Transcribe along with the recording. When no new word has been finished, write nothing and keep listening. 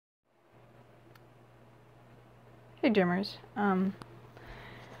Hey Dreamers. Um,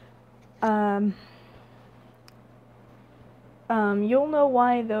 you'll know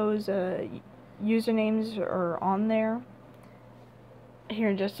why those usernames are on there here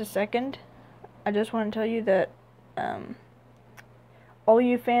in just a second. I just want to tell you that all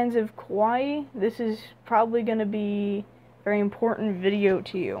you fans of Kawaid, this is probably going to be a very important video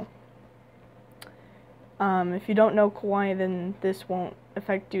to you. If you don't know Kawaid, then this won't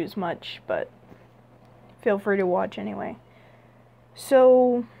affect you as much, but feel free to watch anyway.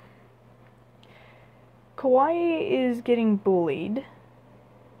 So, Kawaid is getting bullied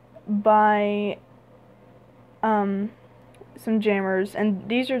by some jammers, and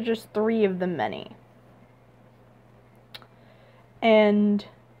these are just 3 of the many. And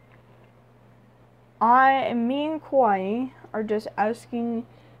me and Kawaid are just asking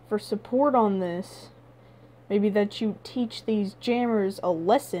for support on this. Maybe that you teach these jammers a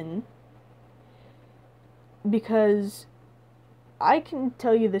lesson, because I can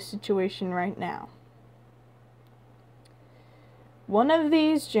tell you the situation right now. One of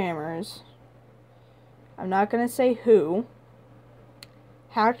these jammers, I'm not going to say who,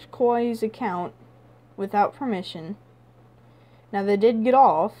 hacked Kawaid's account without permission. Now they did get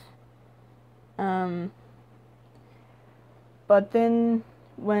off, but then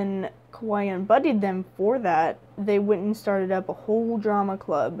when Kawaid unbuddied them for that, they went and started up a whole drama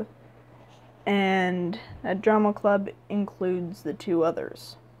club, and that drama club includes the 2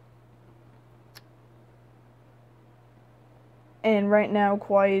 others. And right now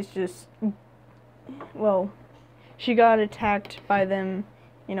Kawaid is just, well, she got attacked by them,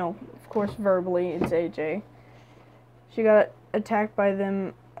 you know, of course verbally, it's AJ. She got attacked by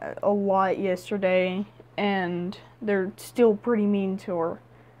them a lot yesterday, and they're still pretty mean to her.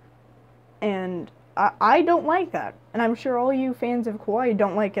 And I don't like that, and I'm sure all you fans of Kawaid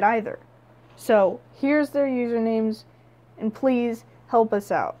don't like it either. So, here's their usernames, and please help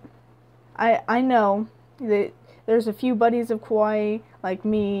us out. I know that there's a few buddies of Kawaid, like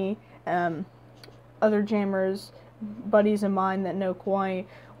me, other jammers, buddies of mine that know Kawaid.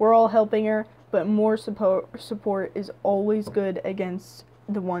 We're all helping her, but more support is always good against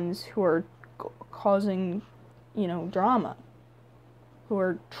the ones who are causing, you know, drama, who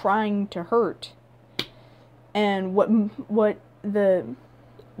are trying to hurt. And what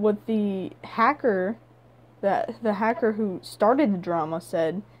the hacker, the hacker who started the drama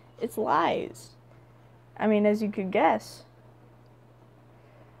said, it's lies. I mean, as you could guess.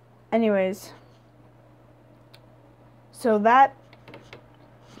 Anyways, so that's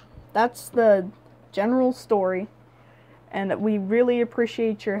the general story, and we really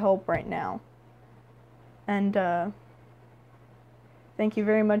appreciate your help right now. And thank you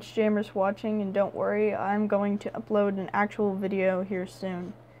very much, jammers, for watching, and don't worry, I'm going to upload an actual video here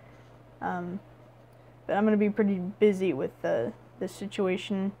soon. But I'm going to be pretty busy with the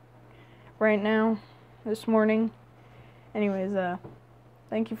situation right now, this morning. Anyways,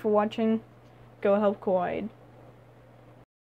 thank you for watching. Go help Kawaid.